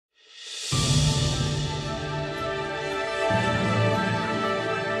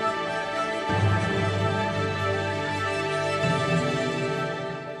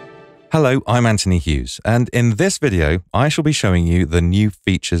Hello, I'm Anthony Hughes, and in this video, I shall be showing you the new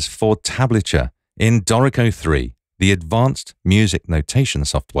features for Tablature in Dorico 3, the advanced music notation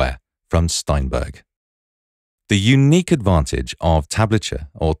software from Steinberg. The unique advantage of Tablature,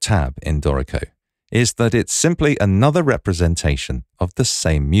 or Tab in Dorico, is that it's simply another representation of the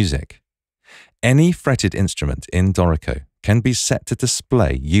same music. Any fretted instrument in Dorico can be set to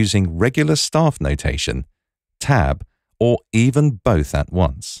display using regular staff notation, tab, or even both at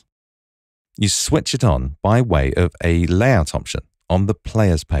once. You switch it on by way of a layout option on the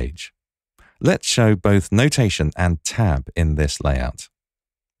Players page. Let's show both notation and tab in this layout.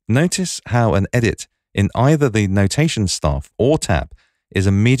 Notice how an edit in either the notation staff or tab is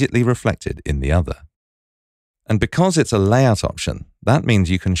immediately reflected in the other. And because it's a layout option, that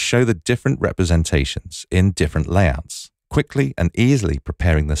means you can show the different representations in different layouts, quickly and easily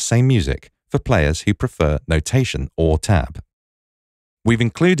preparing the same music for players who prefer notation or tab. We've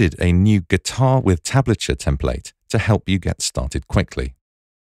included a new Guitar with Tablature template to help you get started quickly.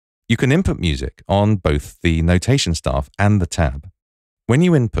 You can input music on both the notation staff and the tab. When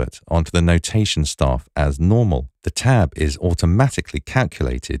you input onto the notation staff as normal, the tab is automatically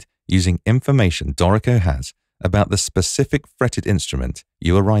calculated using information Dorico has about the specific fretted instrument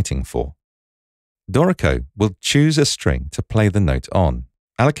you are writing for. Dorico will choose a string to play the note on,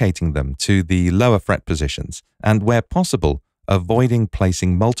 allocating them to the lower fret positions and, where possible, avoiding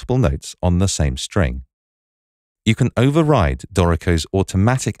placing multiple notes on the same string. You can override Dorico's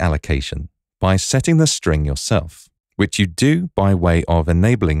automatic allocation by setting the string yourself, which you do by way of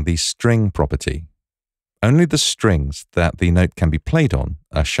enabling the string property. Only the strings that the note can be played on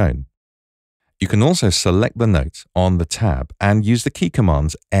are shown. You can also select the note on the tab and use the key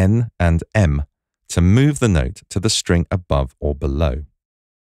commands N and M to move the note to the string above or below.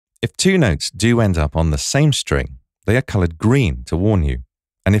 If two notes do end up on the same string, they are colored green to warn you.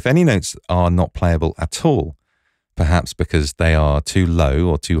 And if any notes are not playable at all, perhaps because they are too low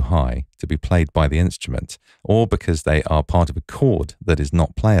or too high to be played by the instrument, or because they are part of a chord that is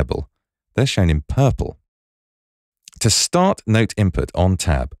not playable, they're shown in purple. To start note input on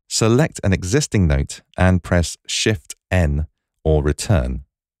tab, select an existing note and press Shift-N or return.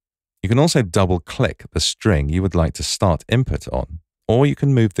 You can also double-click the string you would like to start input on, or you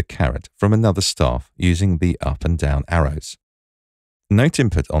can move the caret from another staff using the up and down arrows. Note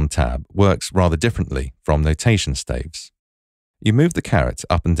input on tab works rather differently from notation staves. You move the caret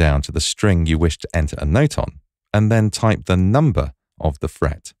up and down to the string you wish to enter a note on, and then type the number of the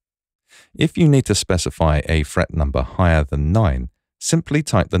fret. If you need to specify a fret number higher than 9, simply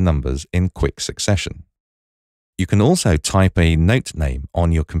type the numbers in quick succession. You can also type a note name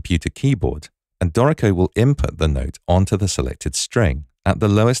on your computer keyboard, and Dorico will input the note onto the selected string at the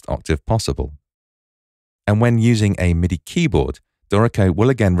lowest octave possible. And when using a MIDI keyboard, Dorico will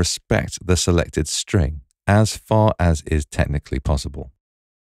again respect the selected string as far as is technically possible.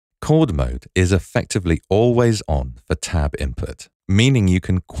 Chord mode is effectively always on for tab input, meaning you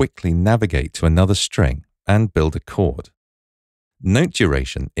can quickly navigate to another string and build a chord. Note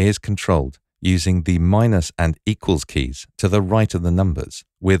duration is controlled using the minus and equals keys to the right of the numbers,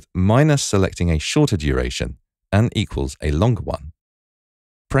 with minus selecting a shorter duration and equals a longer one.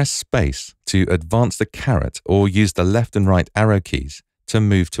 Press space to advance the caret or use the left and right arrow keys to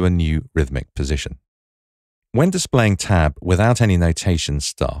move to a new rhythmic position. When displaying tab without any notation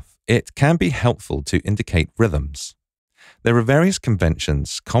staff, it can be helpful to indicate rhythms. There are various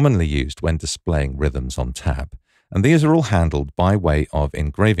conventions commonly used when displaying rhythms on tab, and these are all handled by way of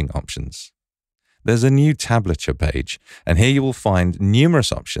Engraving Options. There's a new Tablature page, and here you will find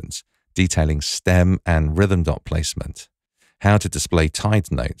numerous options detailing stem and rhythm dot placement, how to display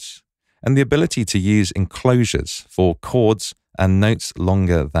tied notes, and the ability to use enclosures for chords and notes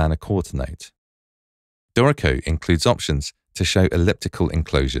longer than a quarter note. Dorico includes options to show elliptical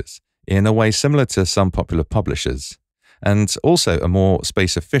enclosures in a way similar to some popular publishers, and also a more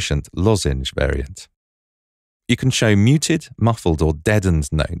space-efficient lozenge variant. You can show muted, muffled, or deadened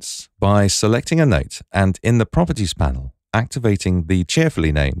notes by selecting a note and, in the Properties panel, activating the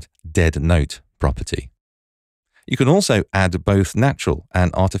cheerfully named Dead Note property. You can also add both natural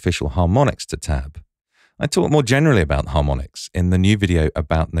and artificial harmonics to tab. I talk more generally about harmonics in the new video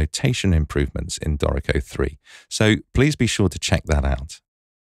about notation improvements in Dorico 3, so please be sure to check that out.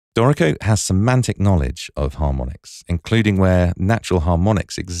 Dorico has semantic knowledge of harmonics, including where natural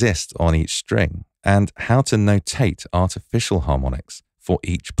harmonics exist on each string, and how to notate artificial harmonics for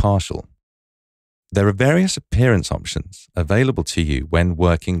each partial. There are various appearance options available to you when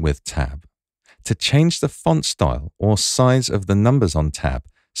working with tab. To change the font style or size of the numbers on tab,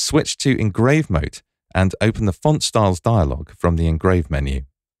 switch to Engrave mode and open the Font Styles dialog from the Engrave menu.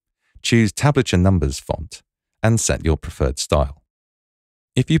 choose Tablature Numbers font and set your preferred style.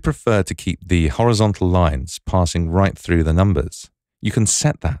 If you prefer to keep the horizontal lines passing right through the numbers, you can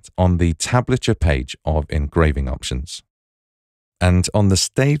set that on the Tablature page of Engraving Options. And on the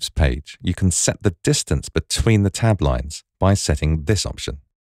Staves page, you can set the distance between the tab lines by setting this option.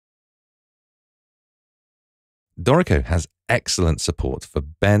 Dorico has excellent support for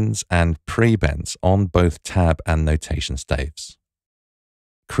bends and pre-bends on both tab and notation staves.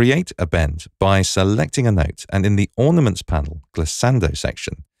 Create a bend by selecting a note and in the Ornaments panel glissando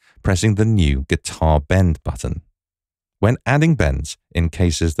section, pressing the new Guitar Bend button. When adding bends in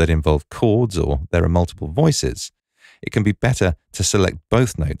cases that involve chords or there are multiple voices, it can be better to select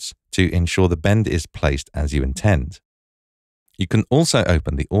both notes to ensure the bend is placed as you intend. You can also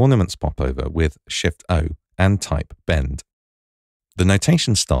open the Ornaments popover with Shift-O and type bend. The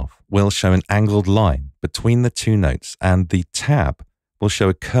notation staff will show an angled line between the two notes and the tab will show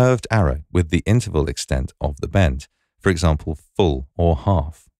a curved arrow with the interval extent of the bend, for example, full or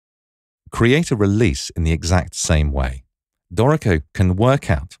half. Create a release in the exact same way. Dorico can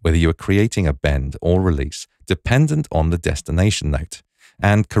work out whether you are creating a bend or release dependent on the destination note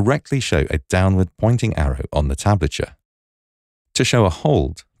and correctly show a downward pointing arrow on the tablature. To show a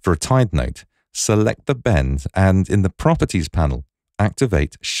hold for a tied note, select the bend and in the Properties panel,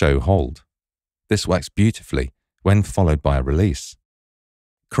 activate Show Hold. This works beautifully when followed by a release.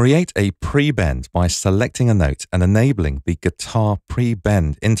 Create a pre-bend by selecting a note and enabling the Guitar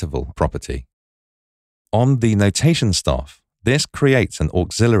Pre-Bend Interval property. On the notation staff, this creates an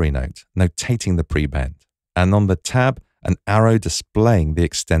auxiliary note notating the pre-bend, and on the tab, an arrow displaying the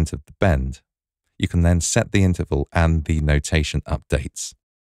extent of the bend. You can then set the interval and the notation updates.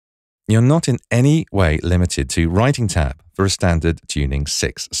 You're not in any way limited to writing tab for a standard tuning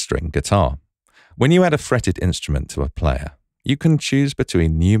 6-string guitar. When you add a fretted instrument to a player, you can choose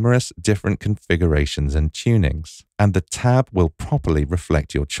between numerous different configurations and tunings, and the tab will properly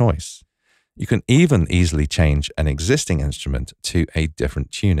reflect your choice. You can even easily change an existing instrument to a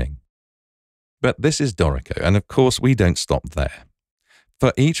different tuning. But this is Dorico, and of course we don't stop there.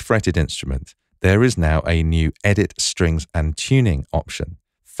 For each fretted instrument, there is now a new Edit Strings and Tuning option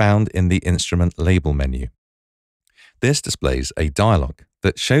found in the Instrument Label menu. This displays a dialog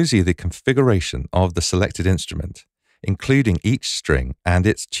that shows you the configuration of the selected instrument, including each string and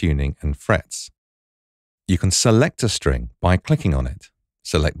its tuning and frets. You can select a string by clicking on it,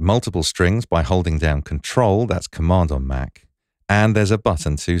 select multiple strings by holding down Control, that's Command on Mac, and there's a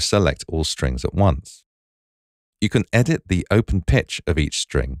button to select all strings at once. You can edit the open pitch of each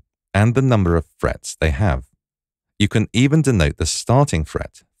string and the number of frets they have. You can even denote the starting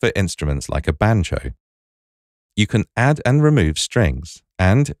fret for instruments like a banjo. You can add and remove strings,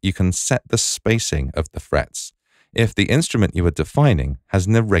 and you can set the spacing of the frets if the instrument you are defining has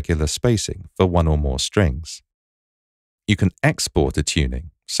an irregular spacing for one or more strings. You can export a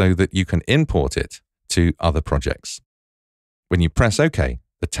tuning so that you can import it to other projects. When you press OK,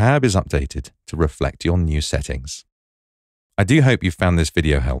 the tab is updated to reflect your new settings. I do hope you found this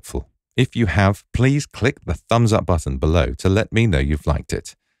video helpful. If you have, please click the thumbs up button below to let me know you've liked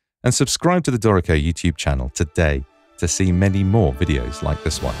it. And subscribe to the Dorico YouTube channel today to see many more videos like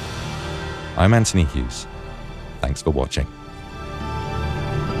this one. I'm Anthony Hughes. Thanks for watching.